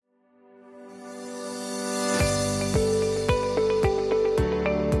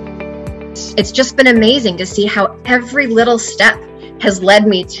it's just been amazing to see how every little step has led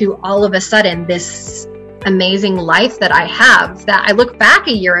me to all of a sudden this amazing life that I have, that I look back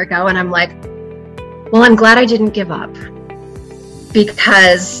a year ago and I'm like, well, I'm glad I didn't give up,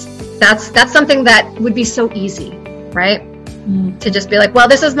 because that's something that would be so easy, right? To just be like, well,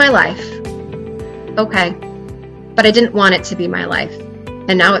 this is my life. Okay. But I didn't want it to be my life.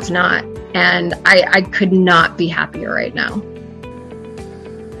 And now it's not. And I could not be happier right now.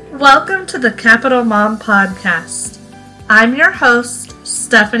 Welcome to the Capital Mom Podcast. I'm your host,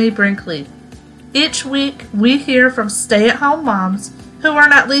 Stephanie Brinkley. Each week, we hear from stay-at-home moms who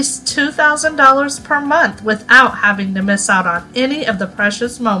earn at least $2,000 per month without having to miss out on any of the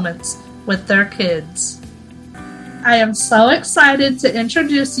precious moments with their kids. I am so excited to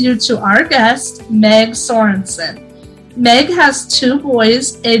introduce you to our guest, Meg Sorensen. Meg has 2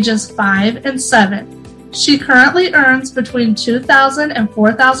 boys, ages 5 and 7. She currently earns between $2,000 and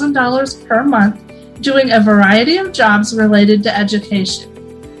 $4,000 per month doing a variety of jobs related to education.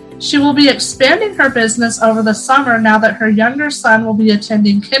 She will be expanding her business over the summer now that her younger son will be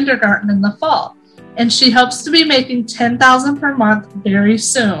attending kindergarten in the fall, and she hopes to be making $10,000 per month very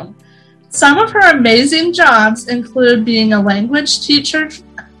soon. Some of her amazing jobs include being a language teacher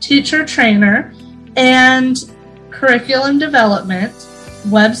trainer, and curriculum development,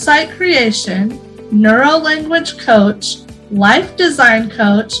 website creation, neuro-language coach, life design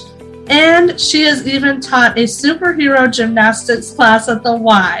coach, and she has even taught a superhero gymnastics class at the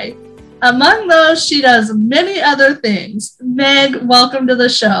Y. Among those, she does many other things. Meg, welcome to the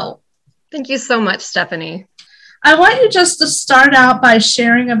show. Thank you so much, Stephanie. I want you just to start out by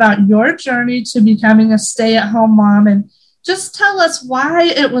sharing about your journey to becoming a stay-at-home mom, and just tell us why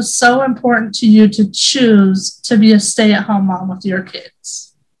it was so important to you to choose to be a stay-at-home mom with your kids.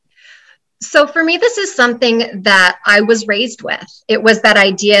 So for me, this is something that I was raised with. It was that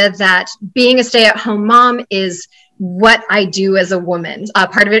idea that being a stay-at-home mom is what I do as a woman.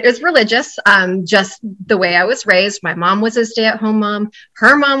 Part of it is religious, just the way I was raised. My mom was a stay-at-home mom.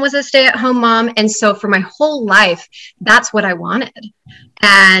 Her mom was a stay-at-home mom. And so for my whole life, that's what I wanted.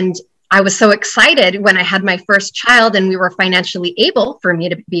 And I was so excited when I had my first child and we were financially able for me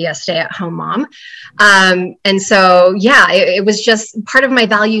to be a stay-at-home mom. And so, it was just part of my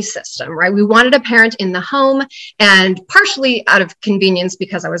value system, right? We wanted a parent in the home, and partially out of convenience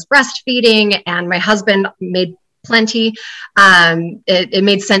because I was breastfeeding and my husband made plenty. It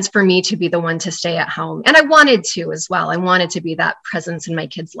made sense for me to be the one to stay at home. And I wanted to as well. I wanted to be that presence in my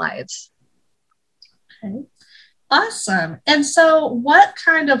kids' lives. Okay. Awesome. And so what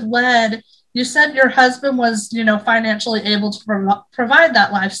kind of led, you said your husband was, financially able to provide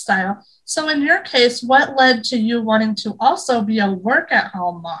that lifestyle. So in your case, what led to you wanting to also be a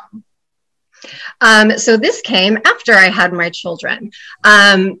work-at-home mom? So this came after I had my children.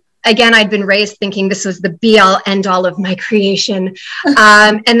 Again, I'd been raised thinking this was the be-all, end-all of my creation.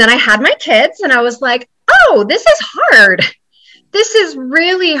 And then I had my kids and I was like, oh, this is hard. This is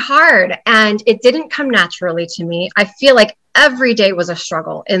really hard. And it didn't come naturally to me. I feel like every day was a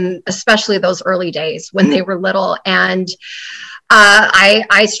struggle, and especially those early days when they were little. And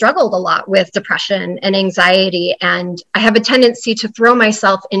I struggled a lot with depression and anxiety, and I have a tendency to throw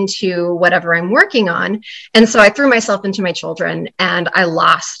myself into whatever I'm working on. And so I threw myself into my children, and I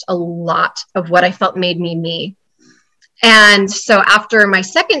lost a lot of what I felt made me me. And so after my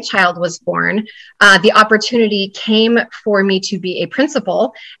second child was born, the opportunity came for me to be a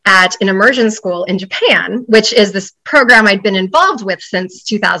principal at an immersion school in Japan, which is this program I'd been involved with since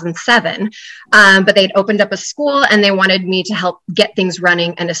 2007. But they'd opened up a school and they wanted me to help get things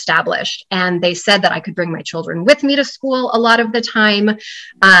running and established. And they said that I could bring my children with me to school a lot of the time.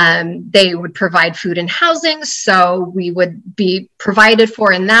 They would provide food and housing, so we would be provided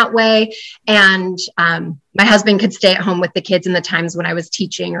for in that way. And my husband could stay at home with the kids in the times when I was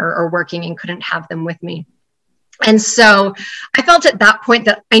teaching or working and couldn't have them with me. And so I felt at that point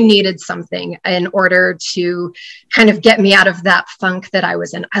that I needed something in order to kind of get me out of that funk that I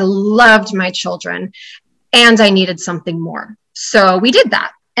was in. I loved my children and I needed something more. So we did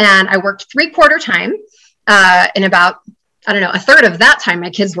that. And I worked 3/4 time in about, a third of that time, my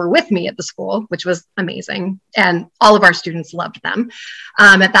kids were with me at the school, which was amazing. And all of our students loved them.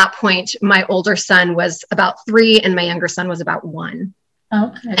 At that point, my older son was about 3 and my younger son was about 1.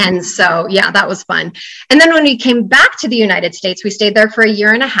 Okay. And so, that was fun. And then when we came back to the United States, we stayed there for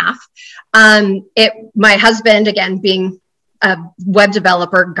 1.5 years. My husband, again, being a web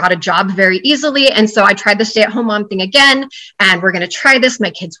developer, got a job very easily. And so I tried the stay-at-home mom thing again, and we're going to try this.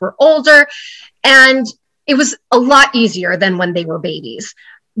 My kids were older, and it was a lot easier than when they were babies.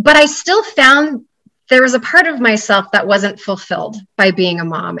 But I still found there was a part of myself that wasn't fulfilled by being a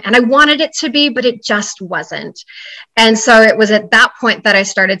mom. And I wanted it to be, but it just wasn't. And so it was at that point that I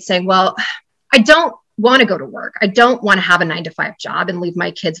started saying, well, I don't want to go to work. I don't want to have a 9-to-5 job and leave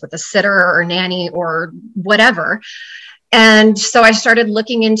my kids with a sitter or nanny or whatever. And so I started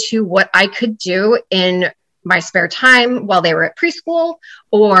looking into what I could do in my spare time while they were at preschool,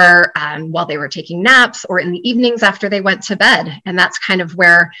 or while they were taking naps, or in the evenings after they went to bed. And that's kind of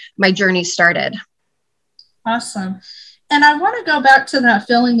where my journey started. Awesome. And I want to go back to that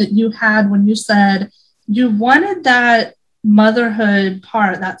feeling that you had when you said you wanted that motherhood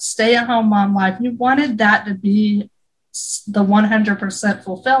part, that stay-at-home mom life. You wanted that to be the 100%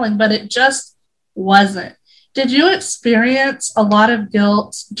 fulfilling, but it just wasn't. Did you experience a lot of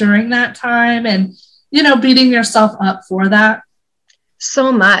guilt during that time and, beating yourself up for that?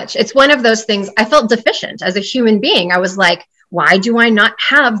 So much. It's one of those things. I felt deficient as a human being. I was like, why do I not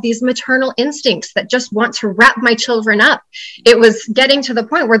have these maternal instincts that just want to wrap my children up? It was getting to the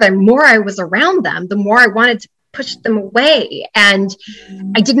point where the more I was around them, the more I wanted to push them away. And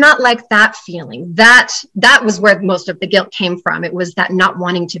I did not like that feeling. That was where most of the guilt came from. It was that not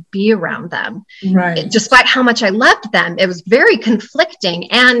wanting to be around them. Right. Despite how much I loved them, it was very conflicting.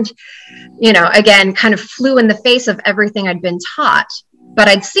 And, again, kind of flew in the face of everything I'd been taught. But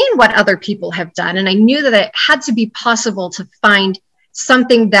I'd seen what other people have done, and I knew that it had to be possible to find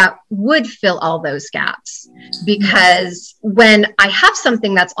something that would fill all those gaps. Because when I have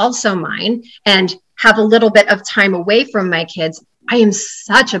something that's also mine and have a little bit of time away from my kids, I am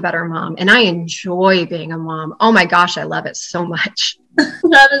such a better mom, and I enjoy being a mom. Oh my gosh, I love it so much.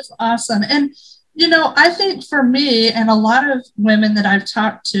 That is awesome. And, I think for me and a lot of women that I've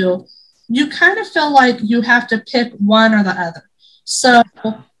talked to, you kind of feel like you have to pick one or the other. So,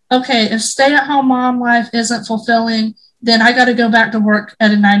 okay, if stay-at-home mom life isn't fulfilling, then I got to go back to work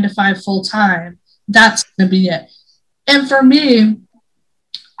at a 9-to-5 full time. That's going to be it. And for me,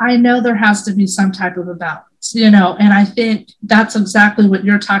 I know there has to be some type of a balance, and I think that's exactly what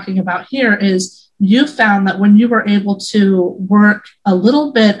you're talking about here is you found that when you were able to work a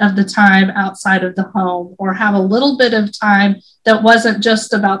little bit of the time outside of the home or have a little bit of time that wasn't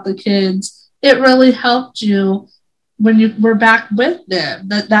just about the kids, it really helped you when you were back with them,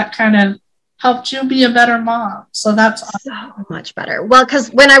 that kind of helped you be a better mom. So that's awesome. So much better. Well,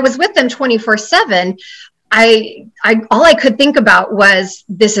 because when I was with them 24/7, I all I could think about was,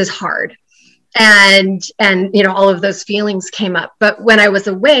 this is hard. And all of those feelings came up. But when I was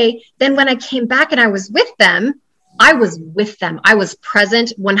away, then when I came back and I was with them, I was with them. I was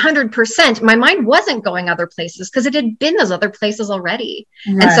present 100%. My mind wasn't going other places because it had been those other places already.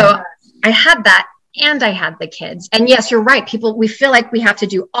 Right. And so I had that. And I had the kids. And yes, you're right. We feel like we have to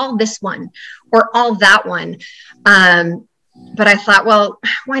do all this one or all that one. But I thought, well,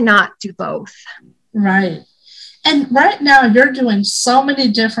 why not do both? Right. And right now you're doing so many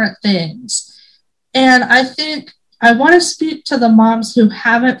different things. And I think I want to speak to the moms who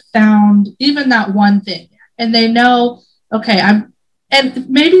haven't found even that one thing. And they know, okay, and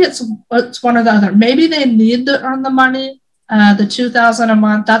maybe it's one or the other. Maybe they need to earn the money. The $2,000 a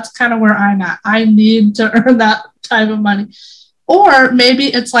month, that's kind of where I'm at. I need to earn that type of money. Or maybe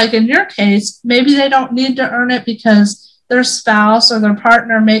it's like in your case, maybe they don't need to earn it because their spouse or their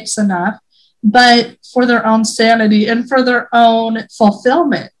partner makes enough, but for their own sanity and for their own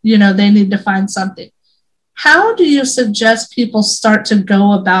fulfillment, they need to find something. How do you suggest people start to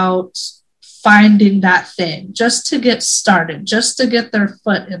go about finding that thing just to get started, just to get their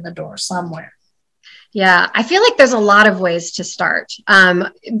foot in the door somewhere? Yeah, I feel like there's a lot of ways to start.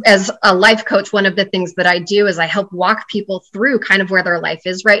 As a life coach, one of the things that I do is I help walk people through kind of where their life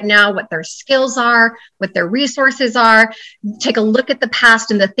is right now, what their skills are, what their resources are, take a look at the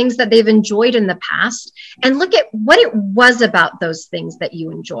past and the things that they've enjoyed in the past, and look at what it was about those things that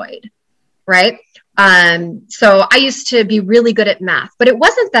you enjoyed, right? So I used to be really good at math, but it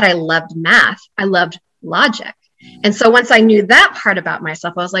wasn't that I loved math, I loved logic. And so once I knew that part about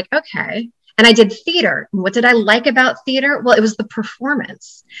myself, I was like, okay. And I did theater. What did I like about theater? Well, it was the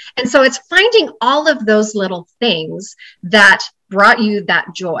performance. And so it's finding all of those little things that brought you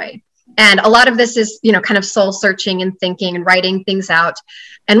that joy. And a lot of this is, kind of soul searching and thinking and writing things out.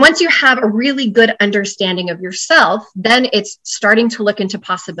 And once you have a really good understanding of yourself, then it's starting to look into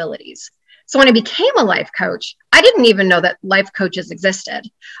possibilities. So when I became a life coach, I didn't even know that life coaches existed.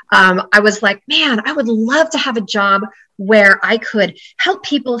 I was like, man, I would love to have a job where I could help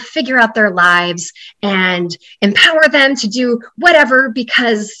people figure out their lives and empower them to do whatever,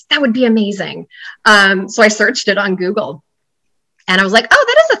 because that would be amazing. So I searched it on Google. And I was like, oh,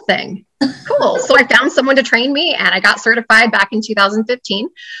 that is a thing. Cool. So I found someone to train me, and I got certified back in 2015.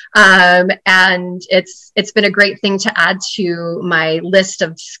 And it's been a great thing to add to my list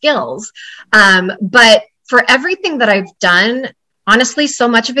of skills. But for everything that I've done, honestly, so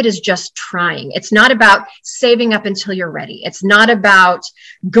much of it is just trying. It's not about saving up until you're ready. It's not about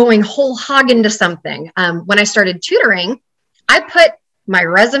going whole hog into something. When I started tutoring, I put my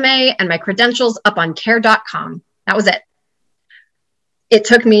resume and my credentials up on care.com. That was it. It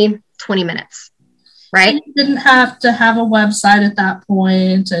took me 20 minutes, right? You didn't have to have a website at that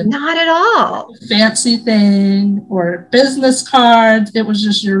point. And not at all. Fancy thing or business cards. It was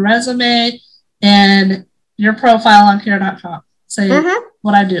just your resume and your profile on care.com. Say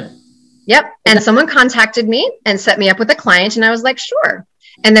what I do. Yep. And someone contacted me and set me up with a client, and I was like, sure.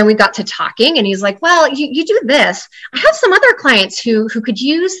 And then we got to talking, and he's like, well, you do this. I have some other clients who could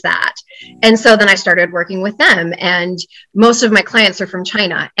use that. And so then I started working with them, and most of my clients are from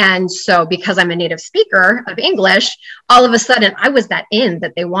China. And so because I'm a native speaker of English, all of a sudden I was that in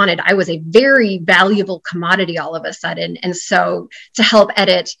that they wanted. I was a very valuable commodity all of a sudden. And so to help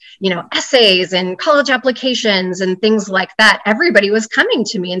edit, essays and college applications and things like that, everybody was coming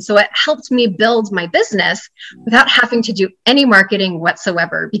to me. And so it helped me build my business without having to do any marketing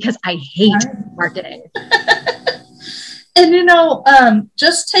whatsoever, because I hate marketing. And,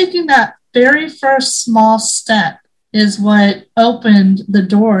 just taking that very first small step is what opened the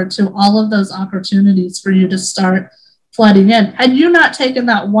door to all of those opportunities for you to start flooding in. Had you not taken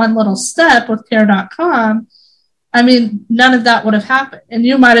that one little step with care.com, I mean, none of that would have happened. And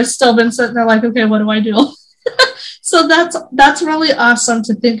you might have still been sitting there like, okay, what do I do? So that's really awesome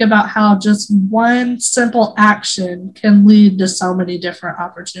to think about how just one simple action can lead to so many different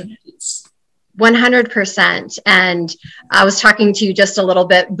opportunities. 100%. And I was talking to you just a little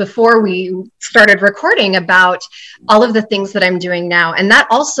bit before we started recording about all of the things that I'm doing now. And that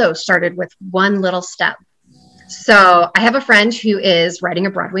also started with one little step. So I have a friend who is writing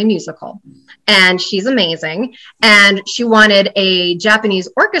a Broadway musical, and she's amazing. And she wanted a Japanese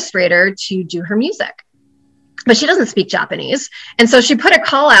orchestrator to do her music, but she doesn't speak Japanese. And so she put a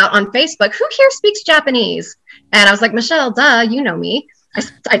call out on Facebook, who here speaks Japanese? And I was like, Michelle, duh, you know me.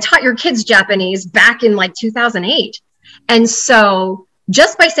 I taught your kids Japanese back in like 2008. And so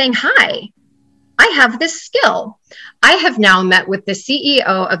just by saying hi, I have this skill. I have now met with the CEO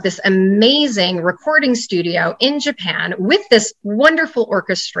of this amazing recording studio in Japan with this wonderful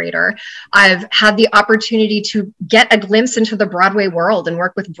orchestrator. I've had the opportunity to get a glimpse into the Broadway world and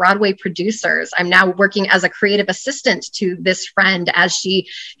work with Broadway producers. I'm now working as a creative assistant to this friend as she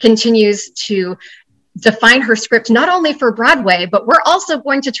continues to define her script, not only for Broadway, but we're also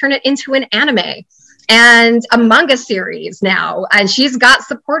going to turn it into an anime and a manga series now. And she's got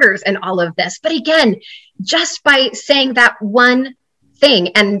supporters in all of this. But again, just by saying that one thing,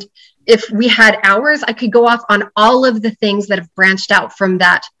 and if we had hours, I could go off on all of the things that have branched out from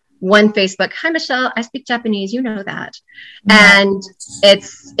that one Facebook. Hi, Michelle, I speak Japanese, you know that. And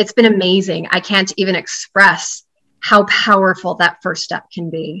it's been amazing. I can't even express how powerful that first step can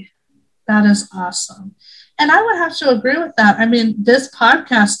be. That is awesome. And I would have to agree with that. I mean, this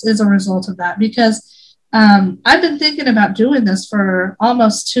podcast is a result of that, because I've been thinking about doing this for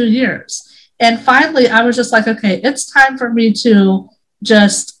almost 2 years. And finally, I was just like, okay, it's time for me to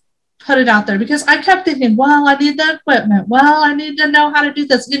just put it out there, because I kept thinking, well, I need the equipment. Well, I need to know how to do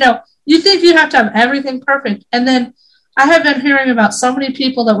this. You think you have to have everything perfect. And then I have been hearing about so many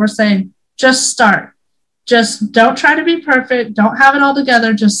people that were saying, just start. Just don't try to be perfect. Don't have it all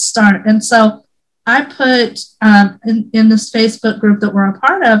together. Just start. And so I put in this Facebook group that we're a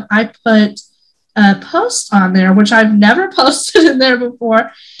part of, I put a post on there, which I've never posted in there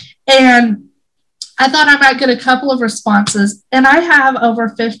before. And I thought I might get a couple of responses. And I have over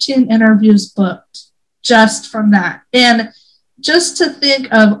 15 interviews booked just from that. And just to think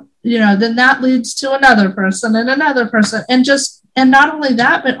of, then that leads to another person and another person. And not only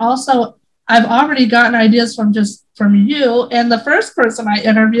that, but also I've already gotten ideas from you and the first person I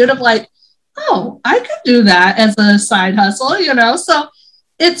interviewed of like, oh, I could do that as a side hustle, So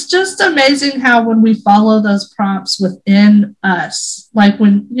it's just amazing how when we follow those prompts within us, like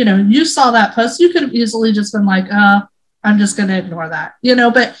when, you saw that post, you could have easily just been like, I'm just going to ignore that,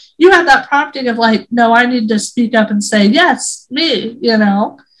 but you had that prompting of like, no, I need to speak up and say, yes, me,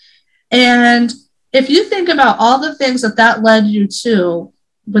 And if you think about all the things that led you to,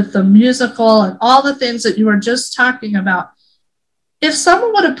 with the musical and all the things that you were just talking about, if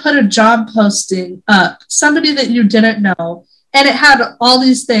someone would have put a job posting up, somebody that you didn't know, and it had all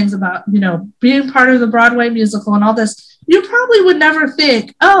these things about, being part of the Broadway musical and all this, you probably would never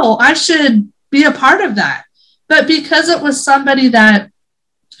think, oh, I should be a part of that. But because it was somebody that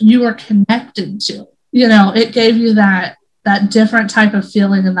you were connected to. It gave you that different type of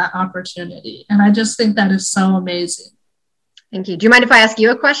feeling and that opportunity. And I just think that is so amazing. Thank you. Do you mind if I ask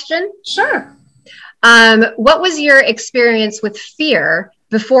you a question? Sure. What was your experience with fear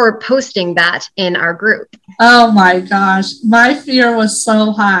before posting that in our group? Oh my gosh, my fear was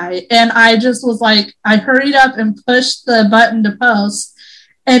so high. And I just was like, I hurried up and pushed the button to post.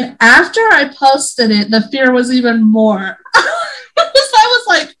 And after I posted it, the fear was even more. So I was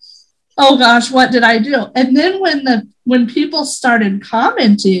like, oh gosh, what did I do? And then when people started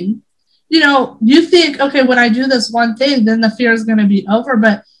commenting, you think, okay, when I do this one thing, then the fear is going to be over.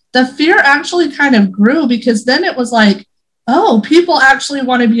 But the fear actually kind of grew, because then it was like, oh, people actually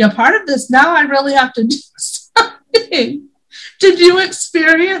want to be a part of this. Now I really have to do something. Did you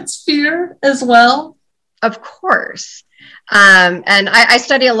experience fear as well? Of course. And I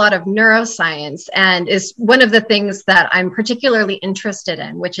study a lot of neuroscience, and is one of the things that I'm particularly interested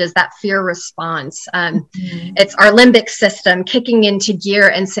in, which is that fear response. It's our limbic system kicking into gear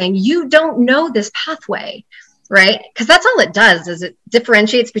and saying, you don't know this pathway, right? Because that's all it does, is it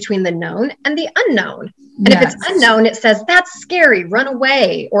differentiates between the known and the unknown. And if it's unknown, it says, that's scary, run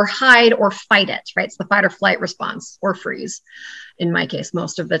away or hide or fight it, right? It's the fight or flight response, or freeze, in my case,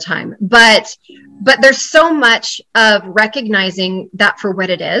 most of the time. But there's so much of recognizing that for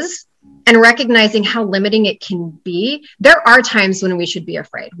what it is and recognizing how limiting it can be. There are times when we should be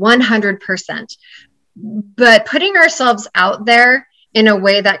afraid, 100%. But putting ourselves out there in a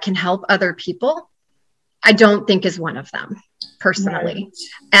way that can help other people, I don't think is one of them, personally. Right.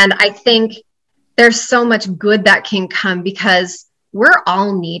 And I think there's so much good that can come, because we're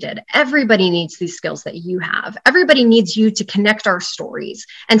all needed. Everybody needs these skills that you have. Everybody needs you to connect our stories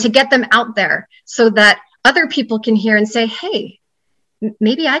and to get them out there so that other people can hear and say, hey,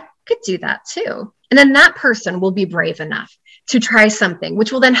 maybe I could do that too. And then that person will be brave enough to try something,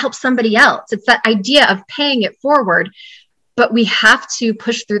 which will then help somebody else. It's that idea of paying it forward. But we have to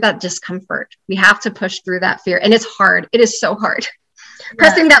push through that discomfort. We have to push through that fear. And it's hard. It is so hard. Yes.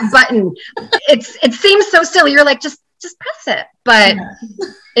 Pressing that button, it seems so silly. You're like, just press it. But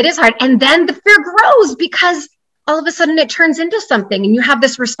it is hard. And then the fear grows, because all of a sudden it turns into something, and you have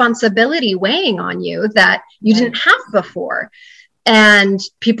this responsibility weighing on you that you didn't have before. And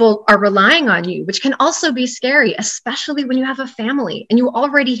people are relying on you, which can also be scary, especially when you have a family and you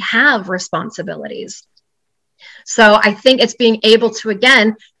already have responsibilities. So I think it's being able to,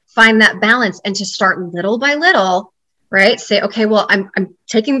 again, find that balance and to start little by little, right? Say, okay, well, I'm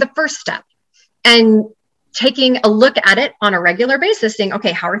taking the first step and taking a look at it on a regular basis, saying,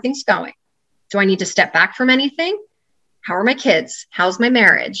 okay, how are things going? Do I need to step back from anything? How are my kids? How's my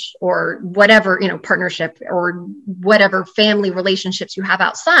marriage? Or whatever, partnership, or whatever family relationships you have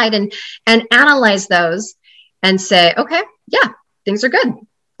outside, and analyze those and say, okay, yeah, things are good.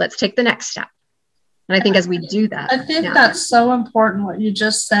 Let's take the next step. And I think as we do that, I think that's so important what you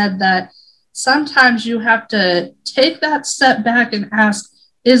just said, that sometimes you have to take that step back and ask,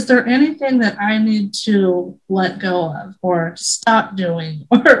 is there anything that I need to let go of or stop doing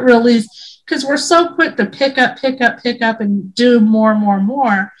or release? Because we're so quick to pick up and do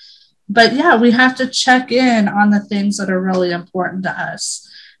more. But yeah, we have to check in on the things that are really important to us.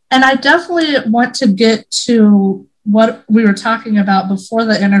 And I definitely want to get to what we were talking about before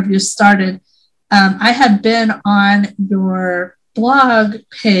the interview started. I had been on your blog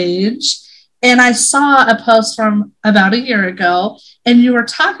page, and I saw a post from about a year ago, and you were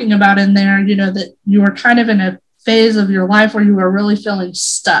talking about in there, that you were kind of in a phase of your life where you were really feeling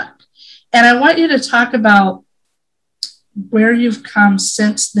stuck. And I want you to talk about where you've come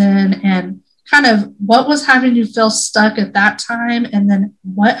since then, and kind of what was having you feel stuck at that time, and then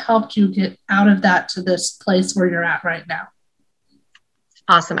what helped you get out of that to this place where you're at right now.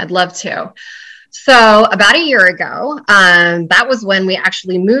 Awesome. I'd love to. So about a year ago, that was when we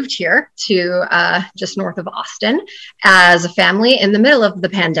actually moved here to just north of Austin as a family in the middle of the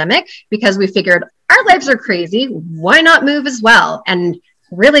pandemic, because we figured our lives are crazy. Why not move as well? And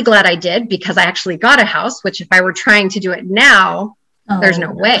really glad I did, because I actually got a house, which if I were trying to do it now, there's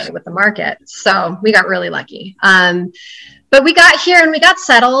no way with the market. So we got really lucky. But we got here and we got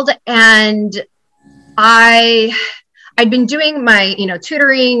settled, and I'd been doing my,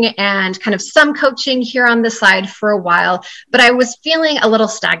 tutoring and kind of some coaching here on the side for a while, but I was feeling a little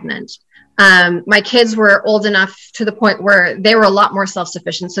stagnant. My kids were old enough to the point where they were a lot more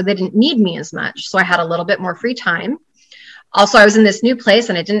self-sufficient, so they didn't need me as much. So I had a little bit more free time. Also, I was in this new place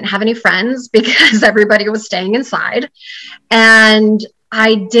and I didn't have any friends because everybody was staying inside, and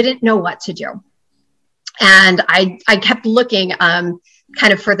I didn't know what to do. And I kept looking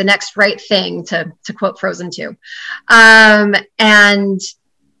kind of for the next right thing, to quote Frozen 2. And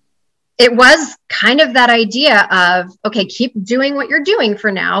it was kind of that idea of, okay, keep doing what you're doing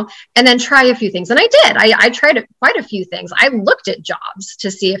for now, and then try a few things. And I did. I tried quite a few things. I looked at jobs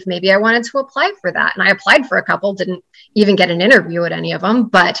to see if maybe I wanted to apply for that. And I applied for a couple, didn't even get an interview at any of them.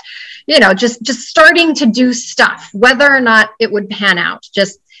 But, just starting to do stuff, whether or not it would pan out,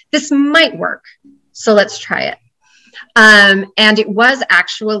 just this might work. So let's try it. And it was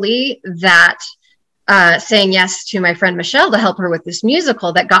actually that saying yes to my friend Michelle to help her with this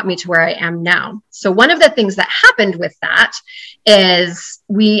musical that got me to where I am now. So one of the things that happened with that is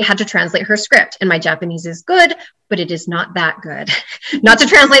we had to translate her script, and my Japanese is good, but it is not that good. Not to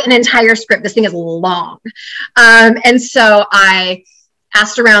translate an entire script. This thing is long. And so I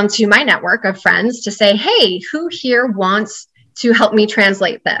asked around to my network of friends to say, hey, who here wants to help me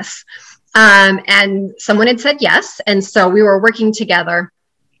translate this? And someone had said yes. And so we were working together.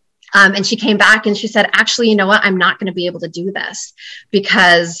 And she came back and she said, actually, you know what? I'm not going to be able to do this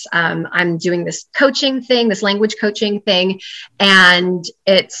because I'm doing this coaching thing, this language coaching thing, and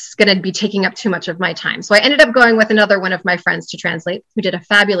it's going to be taking up too much of my time. So I ended up going with another one of my friends to translate, who did a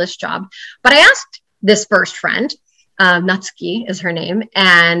fabulous job. But I asked this first friend, Natsuki is her name,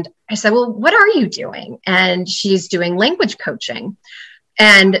 and I said, well, what are you doing? And she's doing language coaching.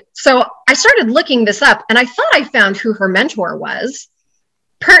 And so I started looking this up, and I thought I found who her mentor was.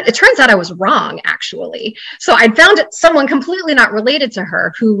 It turns out I was wrong, actually. So I found someone completely not related to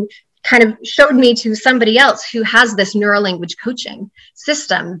her who kind of showed me to somebody else who has this neurolanguage coaching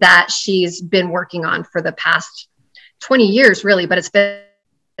system that she's been working on for the past 20 years, really, but it's been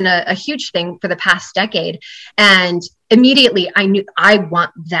a huge thing for the past decade. And immediately I knew I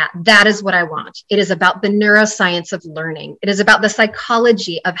want that. That is what I want. It is about the neuroscience of learning. It is about the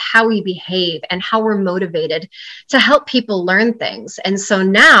psychology of how we behave and how we're motivated to help people learn things. And so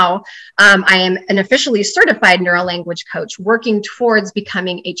now I am an officially certified neurolanguage coach working towards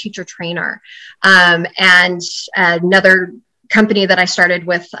becoming a teacher trainer. And another company that I started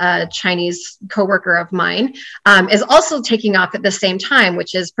with, a Chinese coworker of mine, is also taking off at the same time,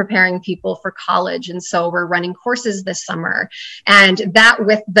 which is preparing people for college. And so we're running courses this summer. And that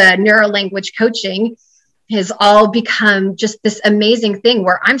with the neurolanguage coaching has all become just this amazing thing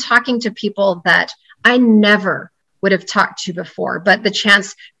where I'm talking to people that I never would have talked to before, but the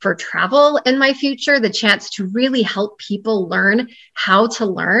chance for travel in my future, the chance to really help people learn how to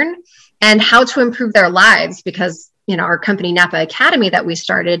learn and how to improve their lives, because our company Napa Academy that we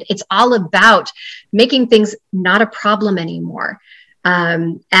started, it's all about making things not a problem anymore.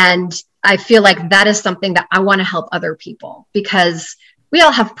 And I feel like that is something that I want to help other people, because we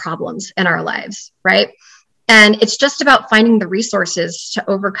all have problems in our lives, right? And it's just about finding the resources to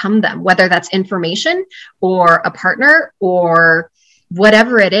overcome them, whether that's information or a partner or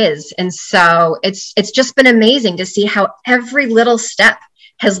whatever it is. And so it's just been amazing to see how every little step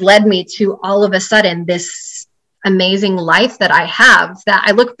has led me to all of a sudden this amazing life that I have, that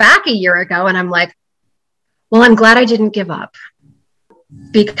I look back a year ago and I'm like, well, I'm glad I didn't give up,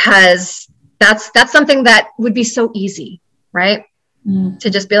 because that's something that would be so easy, right? To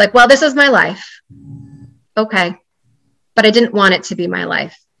just be like, well, this is my life. Okay. But I didn't want it to be my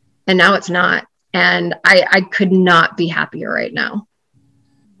life. And now it's not. And I could not be happier right now.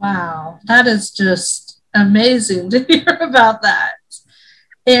 Wow. That is just amazing to hear about that.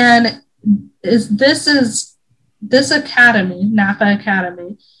 And this academy, Napa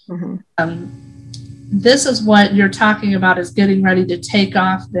Academy, this is what you're talking about, is getting ready to take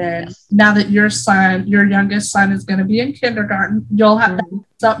off then. Yes. Now that your youngest son is going to be in kindergarten, you'll have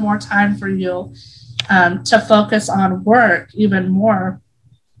up more time for you to focus on work even more.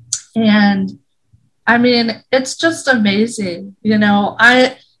 And I mean, it's just amazing.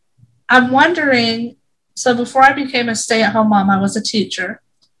 I'm wondering, so before I became a stay-at-home mom, I was a teacher.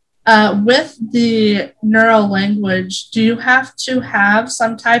 With the neurolanguage, do you have to have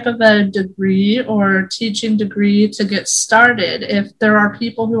some type of a degree or teaching degree to get started? If there are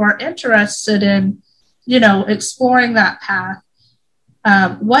people who are interested in, exploring that path,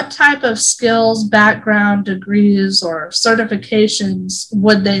 what type of skills, background, degrees, or certifications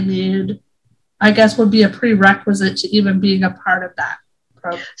would they need? I guess would be a prerequisite to even being a part of that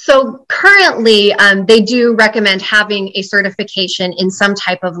program. So currently, they do recommend having a certification in some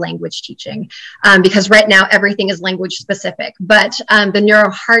type of language teaching, because right now everything is language specific. But the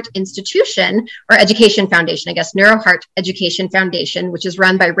NeuroHeart Institution, or Education Foundation, I guess, NeuroHeart Education Foundation, which is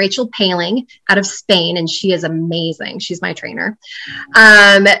run by Rachel Paling out of Spain, and she is amazing. She's my trainer.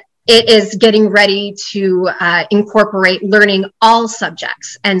 it is getting ready to incorporate learning all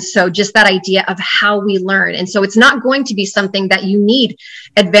subjects. And so just that idea of how we learn. And so it's not going to be something that you need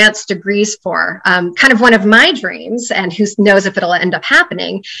advanced degrees for. Kind of one of my dreams, and who knows if it'll end up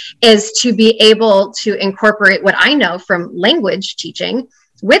happening, is to be able to incorporate what I know from language teaching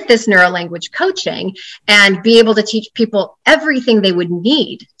with this neuro-language coaching and be able to teach people everything they would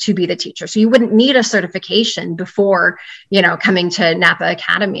need to be the teacher. So you wouldn't need a certification before, coming to Napa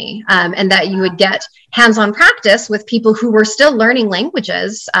Academy, and that you would get hands-on practice with people who were still learning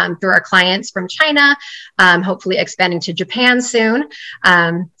languages through our clients from China, hopefully expanding to Japan soon,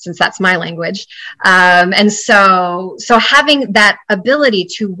 since that's my language. And so having that ability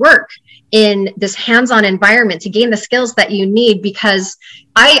to work in this hands-on environment to gain the skills that you need, because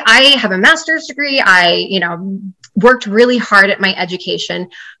I have a master's degree. I, worked really hard at my education,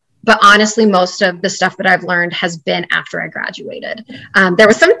 but honestly, most of the stuff that I've learned has been after I graduated. There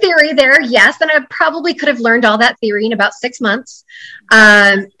was some theory there, yes, and I probably could have learned all that theory in about 6 months.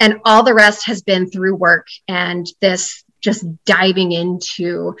 And all the rest has been through work and this just diving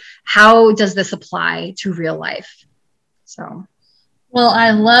into how does this apply to real life. So. Well,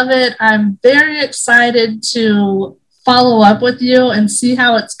 I love it. I'm very excited to follow up with you and see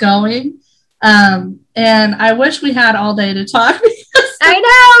how it's going. And I wish we had all day to talk. I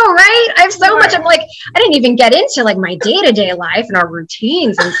know, right? I have so much. I'm like, I didn't even get into like my day-to-day life and our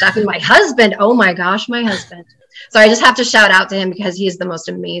routines and stuff. And my husband, oh my gosh, my husband. So I just have to shout out to him because he is the most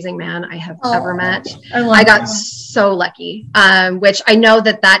amazing man I have ever met. I got so lucky, which I know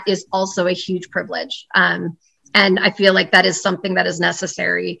that is also a huge privilege. And I feel like that is something that is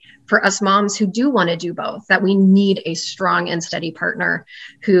necessary for us moms who do want to do both, that we need a strong and steady partner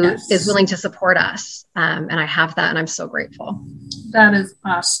who is willing to support us. And I have that, and I'm so grateful. That is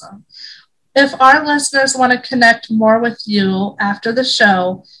awesome. If our listeners want to connect more with you after the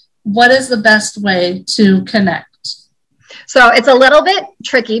show, what is the best way to connect? So it's a little bit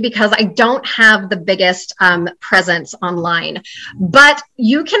tricky because I don't have the biggest presence online, but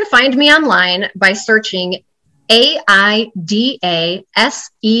you can find me online by searching AIDASEDAI,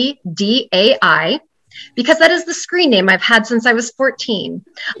 because that is the screen name I've had since I was 14.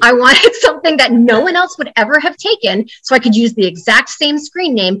 I wanted something that no one else would ever have taken, so I could use the exact same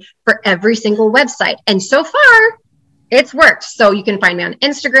screen name for every single website. And so far, it's worked. So you can find me on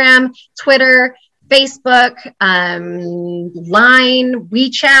Instagram, Twitter, Facebook, Line,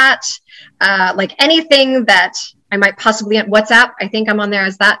 WeChat, like anything that I might possibly, WhatsApp, I think I'm on there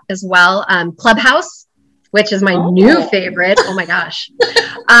as that as well. Clubhouse, which is my new favorite. Oh my gosh.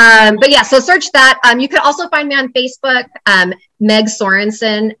 But yeah, so search that. You could also find me on Facebook, Meg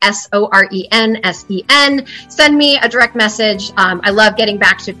Sorensen, SORENSEN. Send me a direct message. I love getting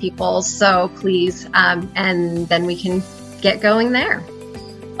back to people. So please, and then we can get going there.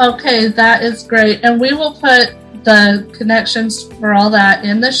 Okay, that is great. And we will put the connections for all that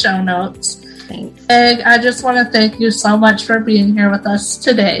in the show notes. Thanks. Meg, I just want to thank you so much for being here with us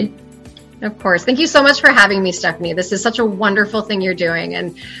today. Of course. Thank you so much for having me, Stephanie. This is such a wonderful thing you're doing,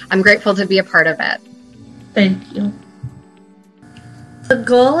 and I'm grateful to be a part of it. Thank you. The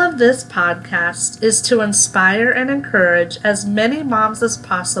goal of this podcast is to inspire and encourage as many moms as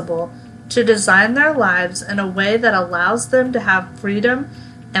possible to design their lives in a way that allows them to have freedom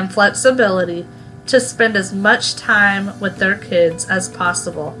and flexibility to spend as much time with their kids as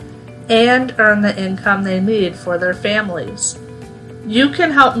possible and earn the income they need for their families. You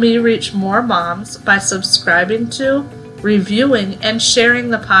can help me reach more moms by subscribing to, reviewing, and sharing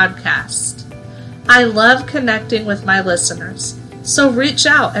the podcast. I love connecting with my listeners, so reach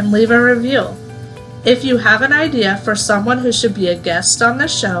out and leave a review. If you have an idea for someone who should be a guest on the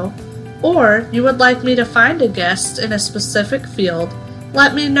show, or you would like me to find a guest in a specific field,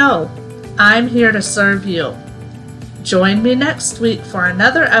 let me know. I'm here to serve you. Join me next week for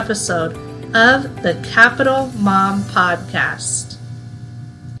another episode of the Capital Mom Podcast.